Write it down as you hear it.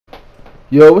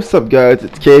Yo, what's up guys?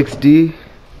 It's KXD,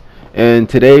 and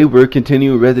today we're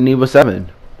continuing Resident Evil 7.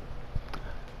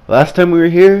 Last time we were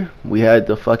here, we had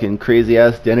the fucking crazy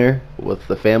ass dinner with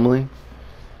the family.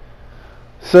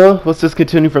 So, let's just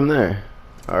continue from there.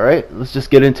 Alright, let's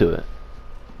just get into it.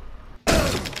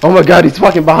 Oh my god, he's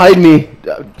fucking behind me!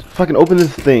 Fucking open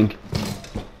this thing.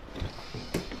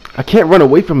 I can't run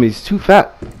away from him, he's too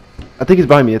fat. I think he's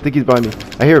behind me,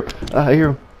 I hear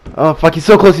him. Oh fuck, he's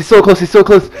so close, he's so close.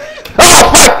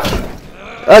 Oh fuck!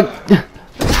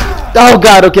 Oh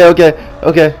god, okay.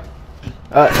 Okay.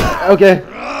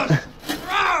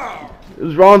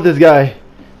 What's wrong with this guy?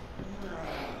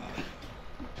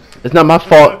 It's not my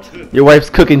fault. Your wife's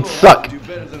cooking suck. Do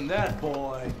better than that,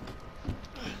 boy.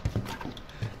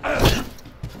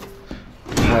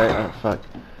 Alright, fuck.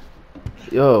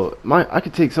 Yo, I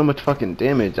could take so much fucking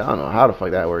damage. I don't know how the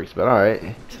fuck that works, but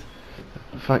alright.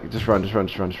 Fuck, just run.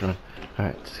 Alright,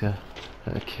 let's go.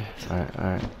 Okay,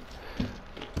 alright.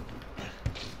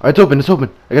 Alright, it's open.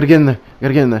 I gotta get in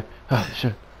there. Oh,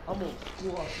 shit. I'm gonna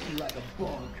squash you like a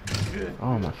bug.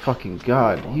 Oh my fucking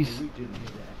god. He's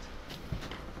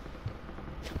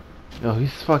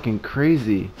fucking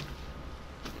crazy.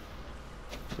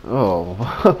 Oh.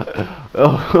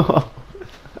 Oh.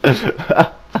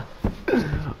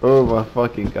 Oh my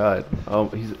fucking god.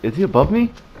 Is he above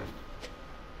me?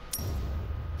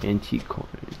 Antique coin.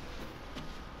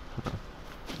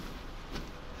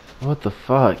 What the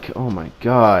fuck? Oh my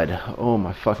god. Oh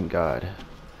my fucking god.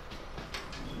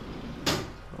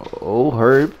 Oh,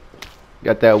 Herb.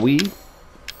 Got that weed?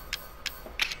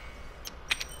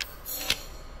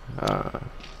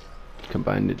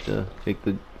 Combined it to make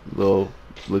the little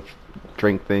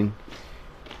drink thing.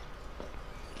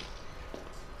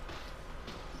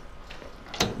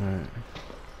 Alright.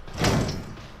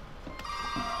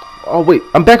 Oh wait,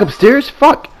 I'm back upstairs?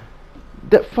 Fuck!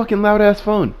 That fucking loud ass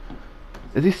phone.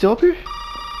 Is he still up here?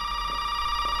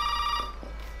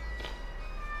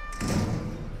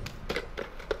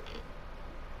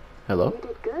 Hello? You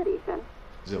did good, Ethan.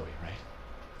 Zoe, right?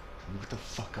 What the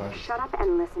fuck are you? Shut up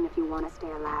and listen if you want to stay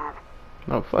alive.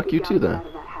 Oh, fuck you too then. Out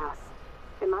of that house.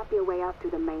 There might be a way out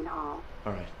through the main hall.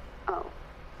 Alright. Oh,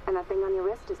 and that thing on your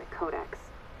wrist is a codex.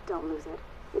 Don't lose it.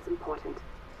 It's important.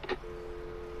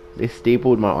 They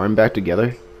stapled my arm back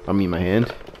together. I mean my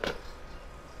hand.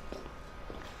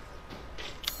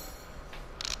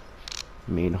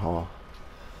 Main hall.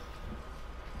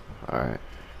 Alright.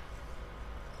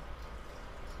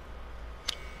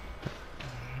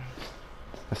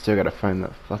 I still gotta find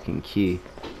that fucking key.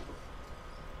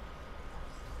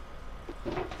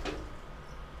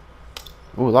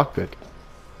 Oh, lockpick.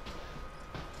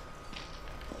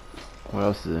 What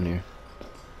else is in here?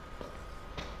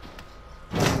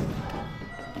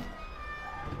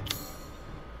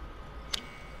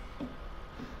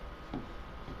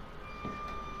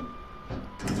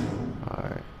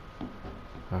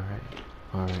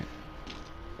 Alright.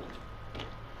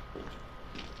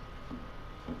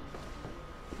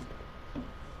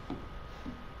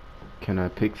 Can I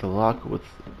pick the lock with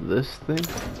this thing?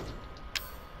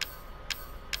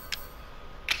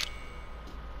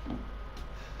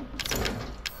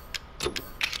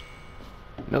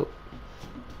 Nope.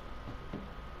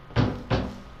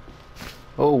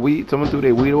 Oh, weed? Someone threw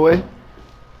their weed away?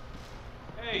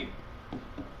 Hey!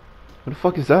 What the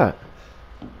fuck is that?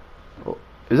 Oh,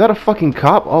 is that a fucking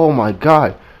cop? Oh my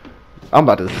god. I'm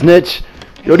about to snitch.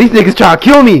 Yo, these niggas trying to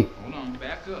kill me. Hold on,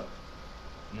 back up.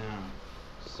 Now,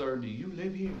 sir, do you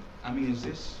live here? I mean, is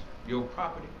this your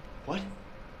property? What?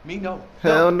 Me? No.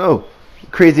 Hell no.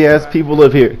 Crazy ass people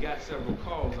live We here. got several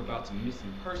calls about some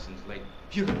missing persons lately.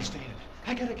 You don't understand.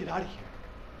 I gotta get out of here.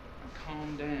 Now,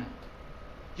 calm down.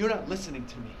 You're not listening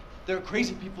to me. There are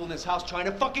crazy people in this house trying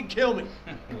to fucking kill me.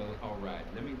 Well, all right.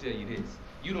 Let me tell you this.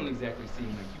 You don't exactly seem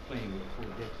like you're playing with a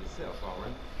full deck yourself, all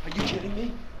right? Are you kidding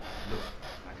me? Look,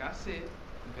 like I said,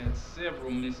 we've had several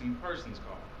missing persons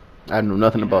calls. I know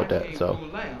nothing about And I that, can't so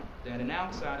rule out that an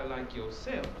outsider like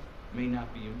yourself may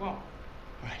not be involved.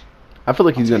 Right. I feel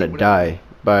like he's gonna die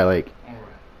by like All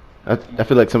right. I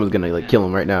feel like someone's gonna like kill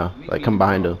him right now. Like come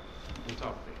behind him. We'll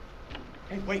talk later.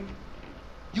 Hey, wait.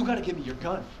 You gotta give me your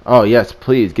gun. Oh yes,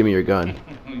 please give me your gun.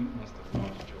 You must have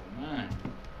lost your mind.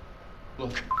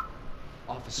 Look,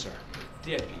 officer.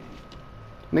 Deputy.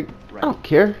 Nick, I don't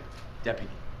care.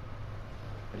 Deputy.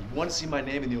 Now, do you want to see my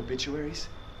name in the obituaries?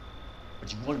 Or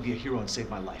do you want to be a hero and save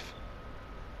my life?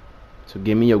 So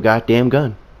give me your goddamn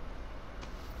gun.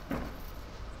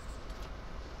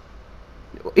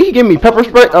 He gave me pepper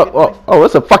spray. Oh,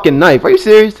 it's a fucking knife. Are you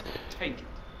serious? Take it.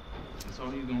 That's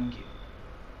all you're gonna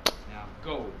get. Now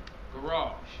go.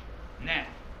 Garage. Now.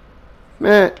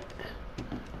 Man.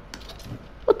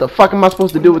 the fuck am I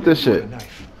supposed to do with this shit? A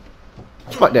knife.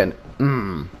 Fuck that.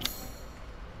 Mmm.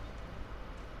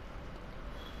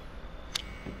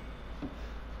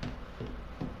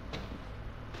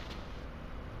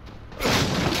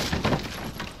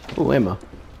 Ooh, ammo.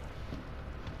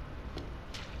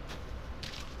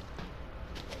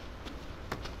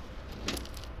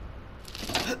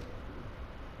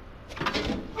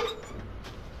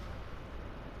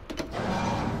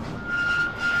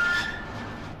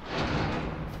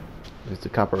 Is the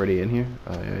cop already in here?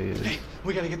 Oh yeah, he is. Hey,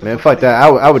 we gotta get the Man, fuck that.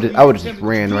 I would have just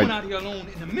ran right. Out here alone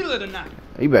in the middle of the night.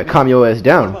 You better calm your ass What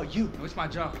down. about you? No, it's my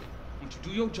job. Won't you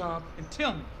do your job and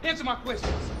tell me? Answer my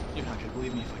questions. You're not gonna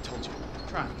believe me if I told you.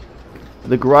 Try.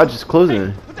 The garage is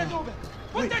closing. Put that door back.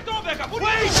 Put that door back up. Wait.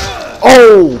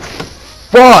 Oh,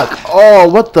 fuck! Oh,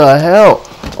 what the hell?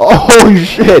 Oh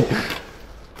shit!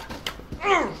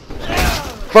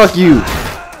 Fuck you!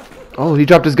 Oh, he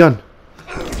dropped his gun.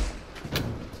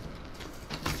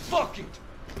 Fuck it!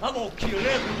 I'm gonna kill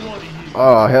every one of you.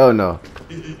 Oh hell no!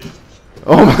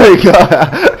 Oh my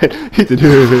god! He did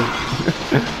it.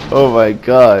 Oh my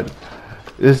god!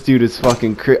 This dude is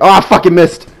fucking crazy. Oh, I fucking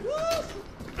missed!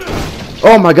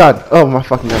 Oh my god! Oh my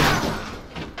fucking god!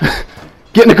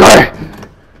 Get in the car!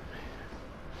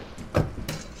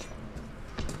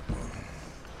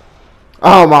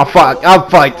 Oh my fuck! I'm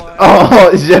fucked!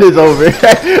 Oh, shit is over!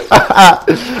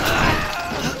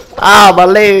 Ah, my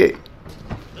leg!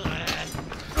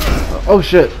 Oh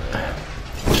shit!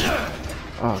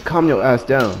 Oh, calm your ass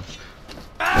down.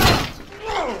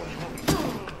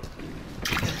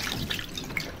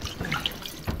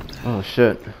 Oh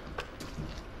shit!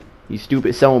 You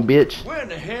stupid son of a bitch! Where in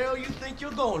the hell you think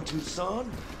you're going to, son?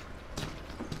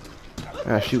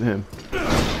 Ah, shoot him!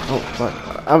 Oh fuck!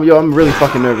 I'm really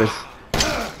fucking nervous.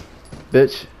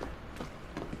 Bitch.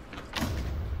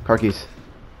 Car keys.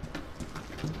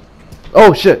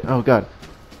 Oh shit! Oh god.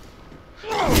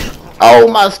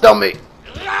 Oh my stomach!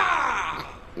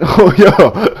 Oh yo!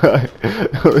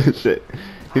 Holy shit!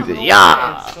 He said,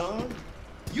 "Yeah." Son,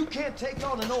 you can't take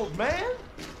on an old man.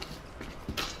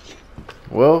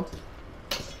 Well,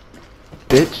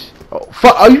 bitch. Oh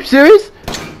fuck! Are you serious?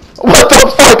 What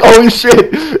the fuck? Holy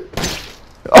shit!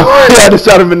 Oh yeah, I just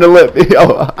shot him in the lip.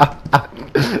 Yo.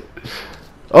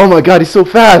 Oh my god, he's so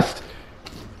fast!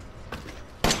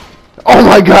 Oh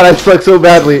my god, I suck so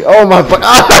badly. Oh my fuck!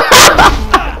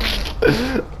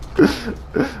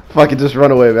 Fuck it, just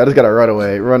run away, man. I just gotta run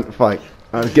away. Run, fuck.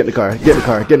 Get in the car. Get in the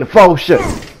car. Get in the. Oh shit!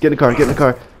 Get in the car. Get in the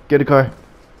car. Get in the car.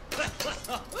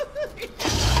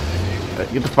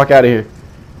 Get the fuck out of here.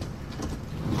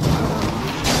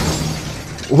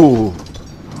 Ooh.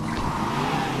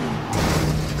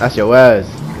 That's your ass.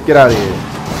 Get out of here.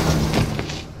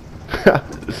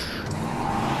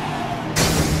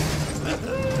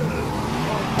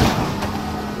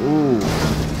 Ooh.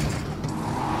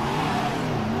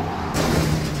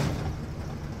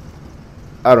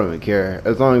 I don't even care.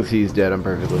 As long as he's dead, I'm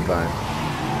perfectly fine.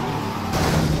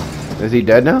 Is he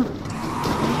dead now?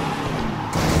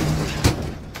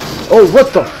 Oh,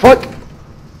 what the fuck?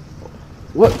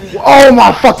 What? Oh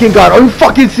my fucking god! Are you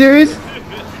fucking serious?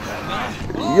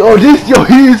 Yo,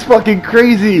 he's fucking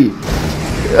crazy.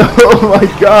 Oh my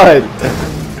god.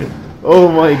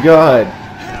 Oh my god.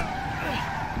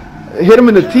 Hit him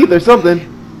in the teeth or something.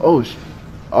 Oh,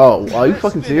 are you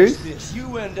fucking serious? This,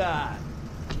 you and I.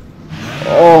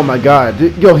 Oh my god.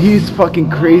 Yo, he's fucking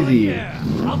crazy. I'm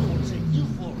gonna take you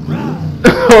for a ride.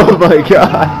 Oh my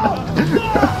god.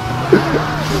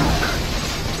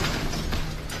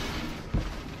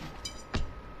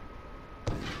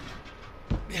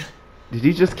 Did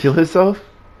he just kill himself?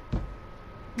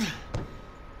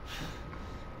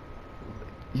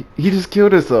 He just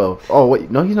killed himself. Oh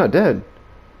wait, no, he's not dead.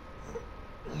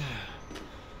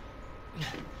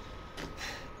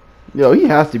 Yo, he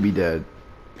has to be dead.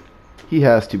 He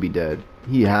has to be dead.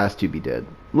 He has to be dead.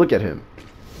 Look at him.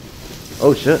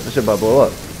 Oh shit, that shit about to blow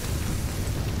up.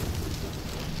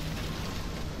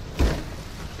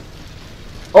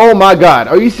 Oh my god,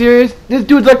 are you serious? This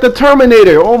dude's like the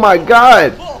Terminator. Oh my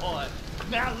god. Boy,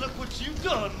 now look what you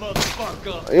done,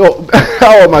 motherfucker. Yo,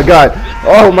 oh my god.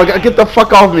 Oh my god, get the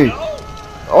fuck off me.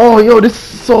 Oh yo, this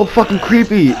is so fucking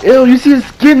creepy. Ew, you see his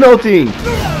skin melting.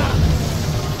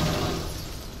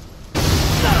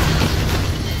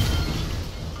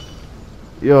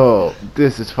 Yo,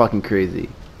 this is fucking crazy.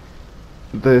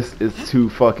 This is too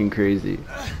fucking crazy.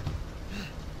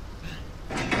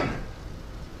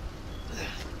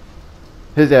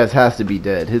 His ass has to be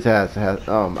dead. His ass has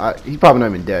he's probably not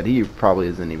even dead. He probably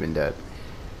isn't even dead.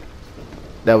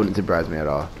 That wouldn't surprise me at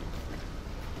all.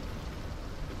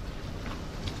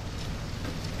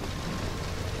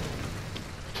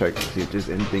 check to see if there's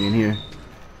anything in here.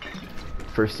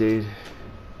 First aid.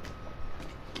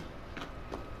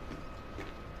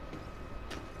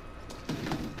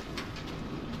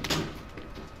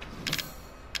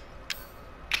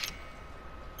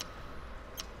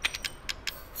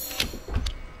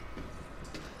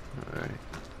 Alright.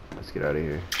 Let's get out of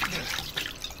here.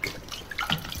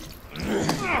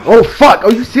 Oh fuck!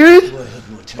 Are you serious?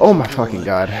 Oh my fucking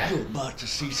god. You're about to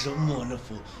see some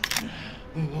wonderful.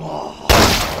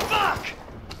 Fuck!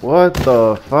 What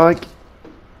the fuck?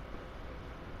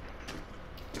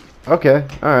 Okay,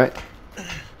 alright.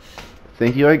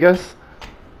 Thank you, I guess.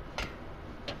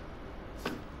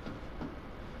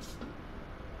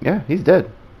 Yeah, he's dead.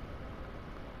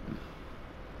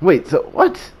 Wait, so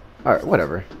what? Alright,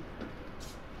 whatever.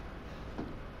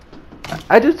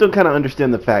 I just don't kind of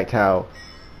understand the fact how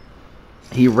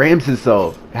he rams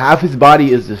himself, half his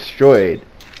body is destroyed,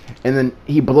 and then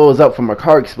he blows up from a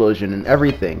car explosion and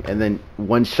everything, and then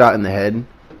one shot in the head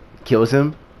kills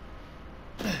him.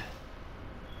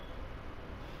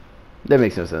 That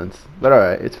makes no sense, but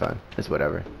alright, it's fine. It's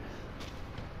whatever.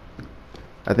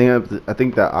 I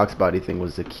think that ox body thing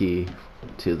was the key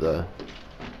to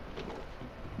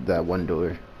that one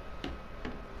door.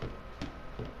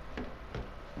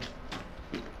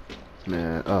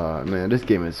 Man, oh man, this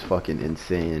game is fucking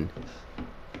insane.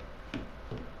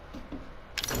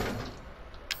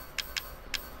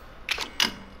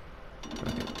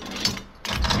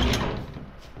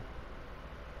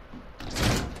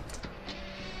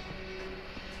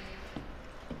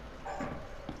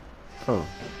 Oh.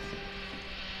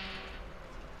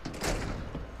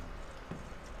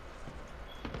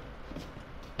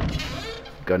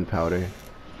 Gunpowder.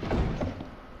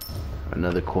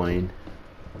 Another coin.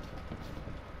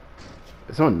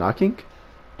 Is someone knocking?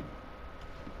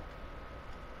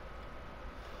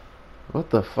 What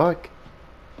the fuck?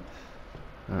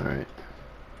 Alright.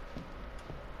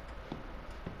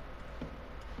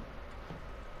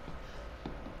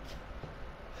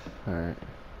 Alright.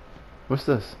 What's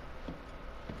this?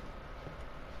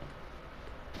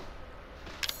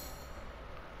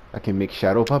 I can make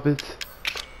shadow puppets?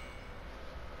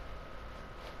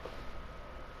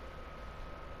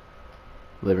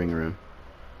 Living room.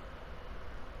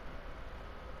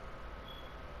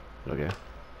 Okay.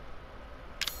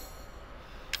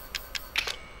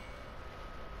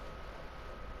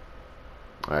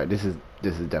 Alright, this is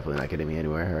definitely not getting me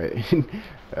anywhere, right?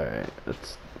 Alright,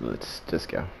 let's just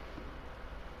go.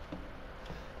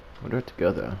 Where do I have to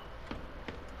go though?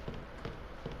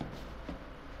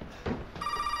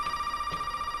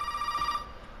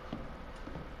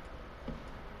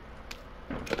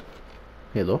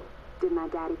 Hello? Did my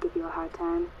daddy give you a hard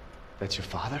time? That's your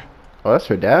father? Oh, that's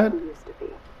her dad? He used to be.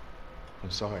 I'm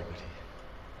sorry, but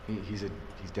he's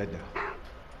dead now.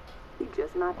 You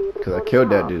just might be able to Because I pull this killed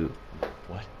that off. dude.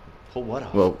 What? Pull what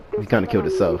off? Well, he There's kind of killed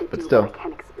something I need himself, you to but do, still. I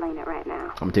can't explain it right now.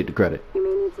 I'm gonna take the credit. You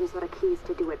may need some sort of keys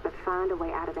to do it, but find a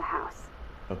way out of the house.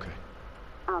 Okay.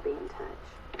 I'll be in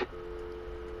touch.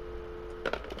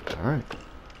 Alright.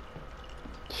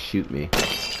 Shoot me.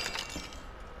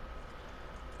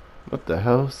 What the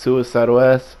hell? Suicidal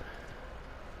ass?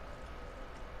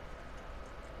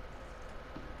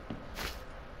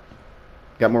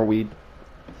 Got more weed.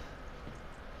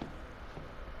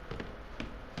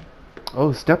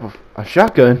 Oh, step of a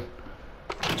shotgun.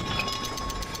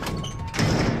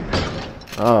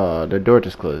 Oh, the door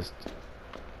just closed.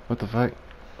 What the fuck?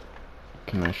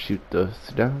 Can I shoot this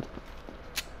down?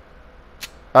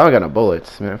 I don't got no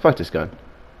bullets, man. Fuck this gun.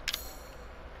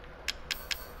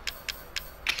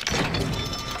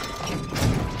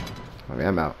 Okay,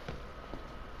 I'm out.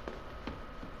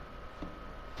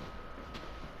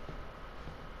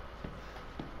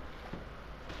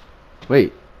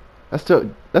 Wait, that's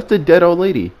the dead old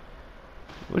lady.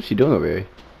 What is she doing over here?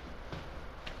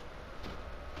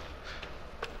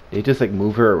 They just like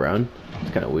move her around.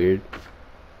 It's kind of weird.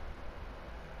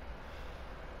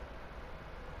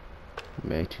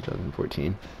 May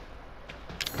 2014.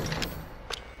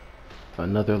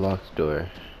 Another locked door.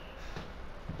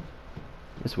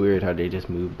 It's weird how they just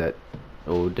moved that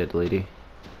old dead lady.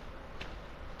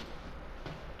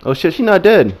 Oh shit, she's not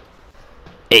dead.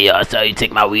 Hey, I saw you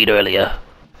take my weed earlier.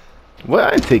 What?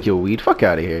 I didn't take your weed. Fuck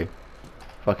out of here.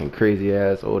 Fucking crazy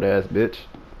ass, old ass bitch.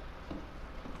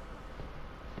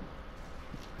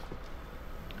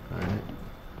 Alright.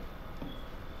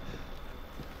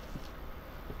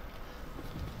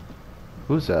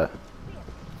 Who's that?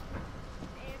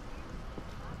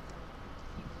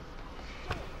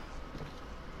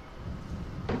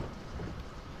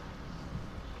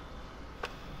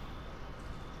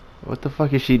 What the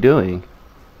fuck is she doing?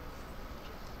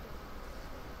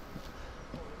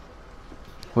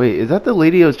 Wait, is that the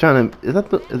lady I was trying to? Is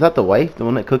that the wife, the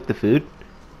one that cooked the food?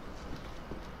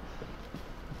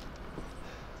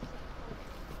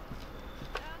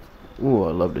 Ooh,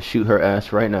 I'd love to shoot her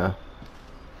ass right now.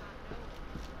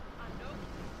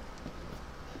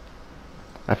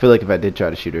 I feel like if I did try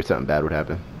to shoot her, something bad would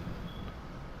happen.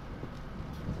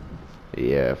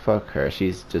 Yeah, fuck her.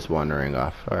 She's just wandering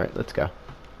off. Alright, let's go.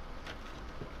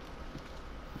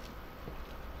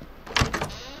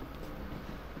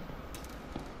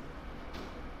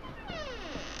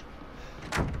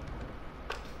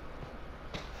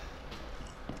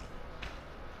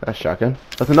 That's shotgun.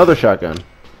 That's another shotgun.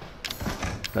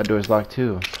 That door's locked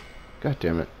too. God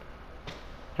damn it.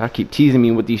 Y'all keep teasing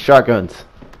me with these shotguns.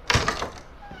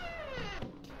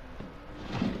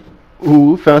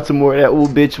 Ooh, found some more of that old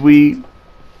bitch weed.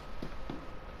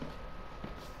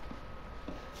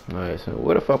 Alright, so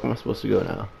where the fuck am I supposed to go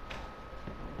now?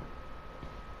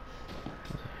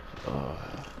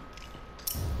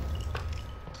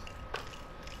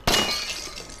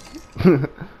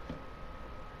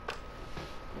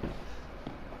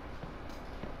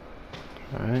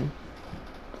 Alright.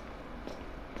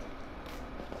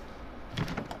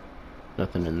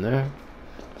 Nothing in there.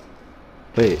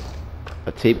 Wait.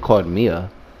 A tape called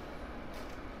Mia.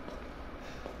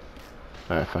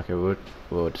 Alright, fuck it.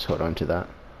 We'll just hold on to that.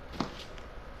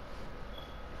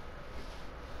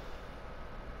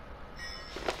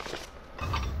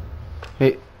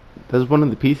 Hey, there's one of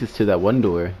the pieces to that one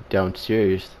door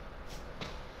downstairs.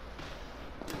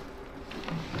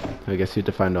 I guess you have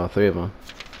to find all three of them.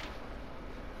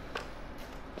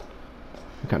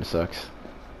 It kind of sucks.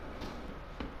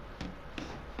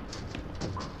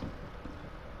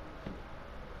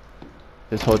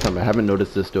 This whole time I haven't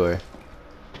noticed this door.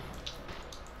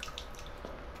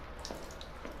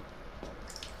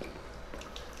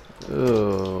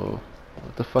 Oh,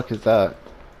 what the fuck is that?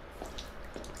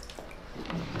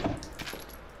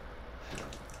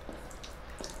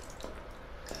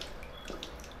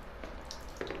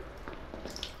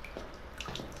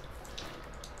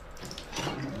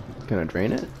 Can I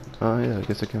drain it? Oh yeah, I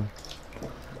guess I can.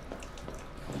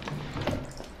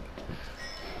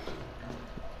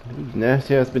 These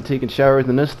nasty ass been taking showers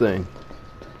in this thing.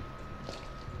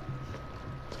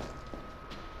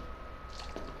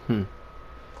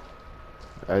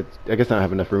 I guess I don't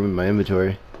have enough room in my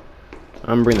inventory. I'm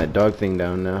gonna bring that dog thing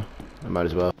down now. I might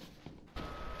as well.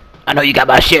 I know you got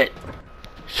my shit.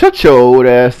 Shut your old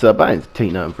ass up. I ain't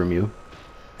take nothing from you.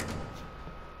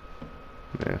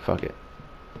 Man, fuck it.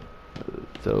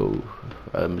 So,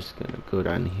 I'm just gonna go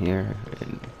down here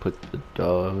and put the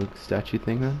dog statue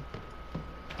thing on.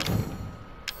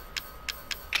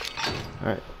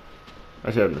 Alright.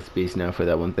 I should have enough space now for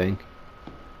that one thing.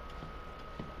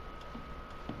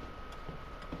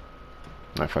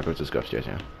 Alright, fuck, let's just go upstairs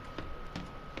now.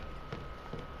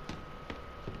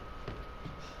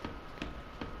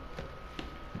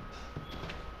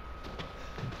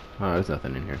 Oh, there's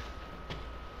nothing in here.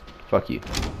 Fuck you.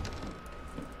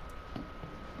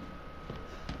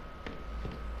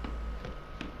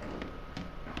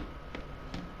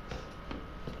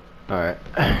 Alright.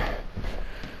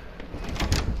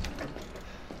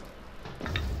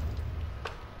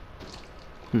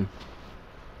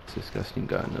 It's disgusting,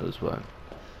 God knows what.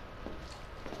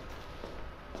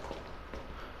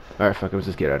 Alright, fuck it, let's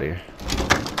just get out of here.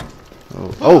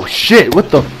 Oh shit,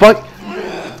 what the fuck?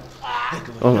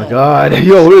 Oh my god,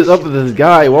 yo, what is up with this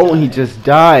guy? Why won't he just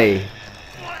die?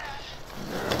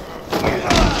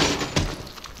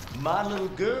 My little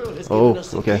girl has Oh, given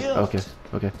us a okay, gift.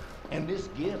 okay. And this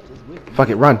gift is with Fuck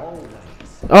me it, run. always.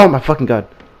 Oh my fucking god.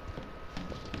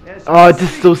 Oh, I'm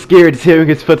just so scared just hearing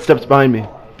his footsteps behind me.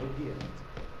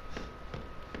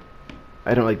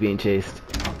 I don't like being chased.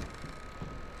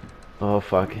 Oh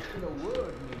fuck.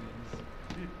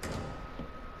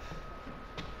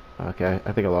 Okay,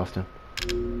 I think I lost him.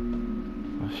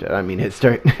 Oh shit, I mean hit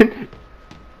start.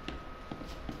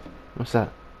 What's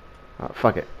that? Oh,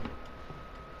 fuck it.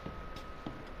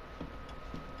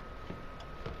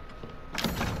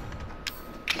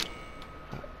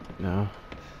 No.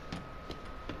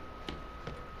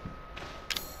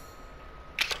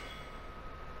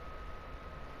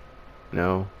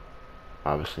 No.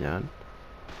 Obviously not.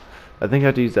 I think I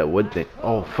have to use that wood thing.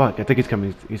 Oh fuck, I think he's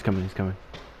coming. He's coming.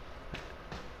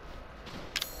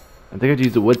 I think I have to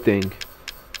use the wood thing.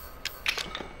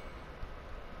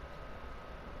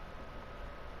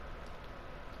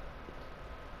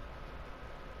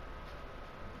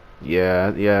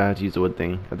 Yeah, I have to use the wood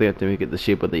thing. I think I have to make it the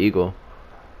shape of the eagle.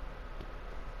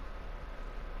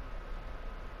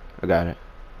 I got it.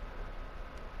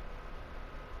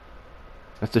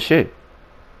 That's the shape.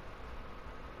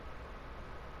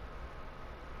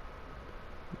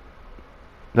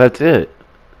 That's it.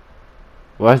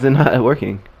 Why is it not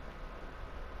working?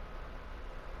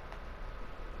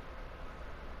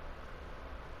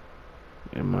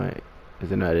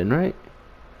 Is it not in right?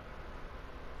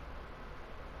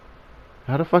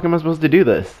 How the fuck am I supposed to do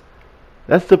this?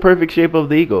 That's the perfect shape of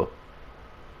the eagle.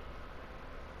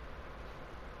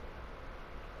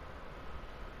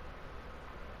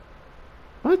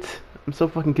 What? I'm so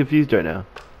fucking confused right now.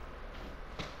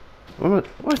 What?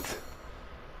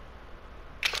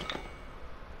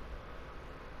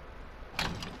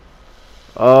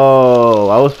 Oh,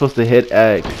 I was supposed to hit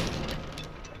X.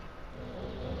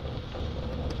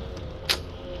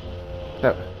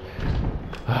 That...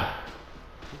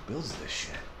 Who builds this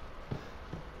shit?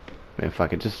 Man,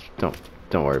 fuck it. Just don't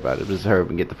worry about it. Just hurry up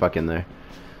and get the fuck in there.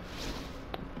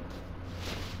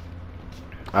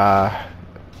 I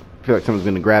feel like someone's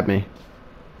gonna grab me.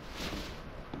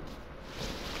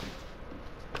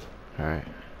 Alright.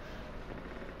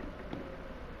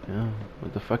 Yeah,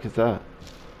 what the fuck is that?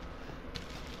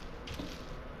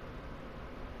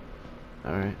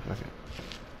 Alright, fuck it.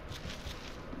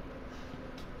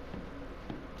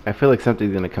 I feel like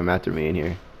something's gonna come after me in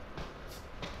here.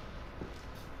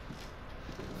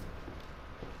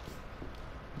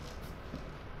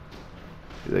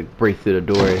 Like break through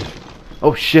the door.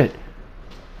 Oh shit!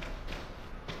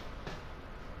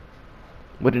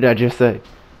 What did I just say?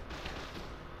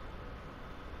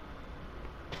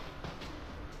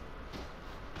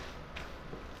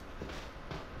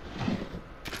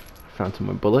 Found some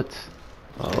more bullets.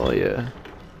 Oh yeah.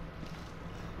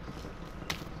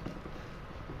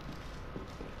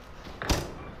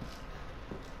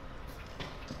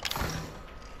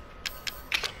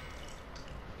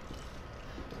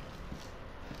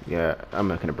 Yeah, I'm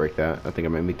not gonna break that. I think I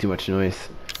might make too much noise.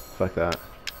 Fuck that.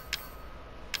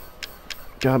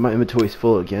 God, my inventory's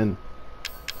full again.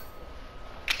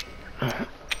 I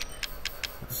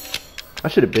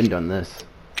should have been done this.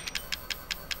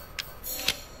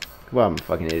 Well, I'm a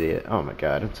fucking idiot. Oh my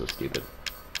god, I'm so stupid.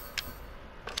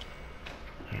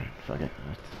 Fuck it.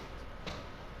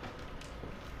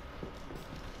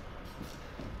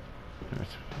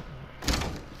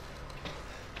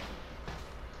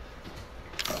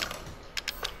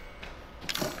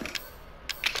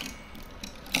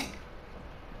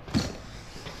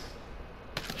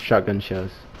 Shotgun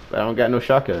shells. But I don't got no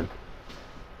shotgun.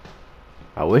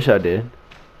 I wish I did.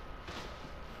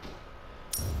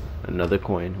 Another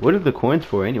coin. What are the coins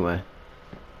for anyway?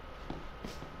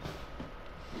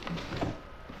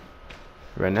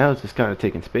 Right now it's just kind of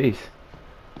taking space.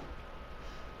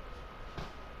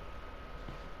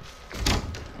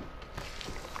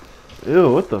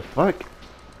 Ew, what the fuck?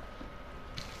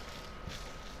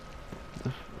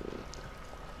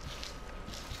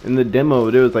 In the demo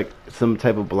there was like some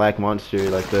type of black monster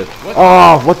like that.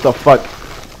 Oh, what the fuck?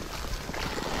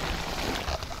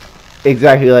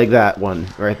 Exactly like that one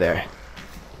right there.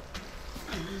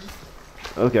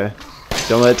 Okay.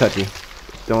 Don't let it touch you.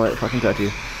 Don't let it fucking touch you.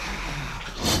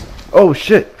 Oh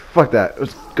shit! Fuck that.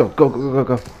 Let's go, go, go, go,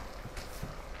 go.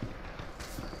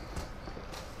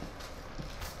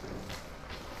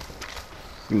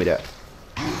 Give me that.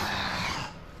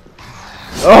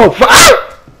 Oh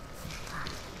fuck!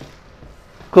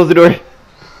 Close the door.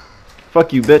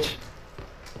 Fuck you, bitch.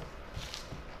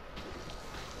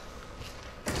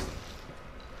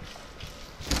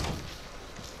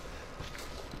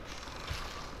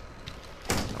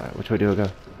 Alright, which way do I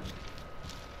go?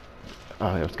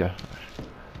 Oh, yeah, let's go.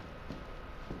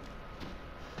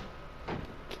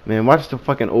 Man, watch the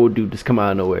fucking old dude just come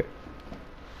out of nowhere.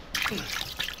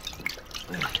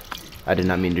 I did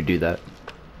not mean to do that.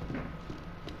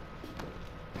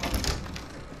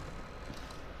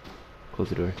 Close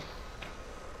the door.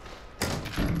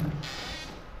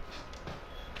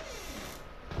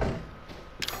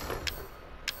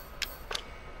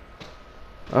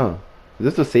 Oh, is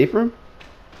this a safe room?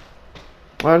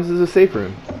 Why is this a safe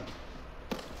room?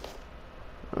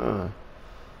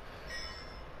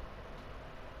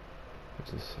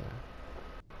 What's this?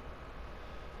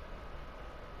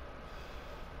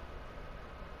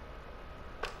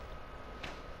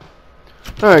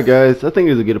 Alright guys, I think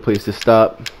it's a good place to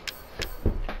stop.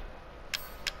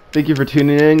 Thank you for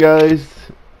tuning in, guys.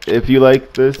 If you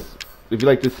like this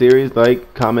series,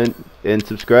 like, comment, and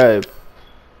subscribe.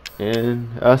 And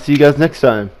I'll see you guys next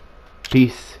time.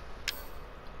 Peace.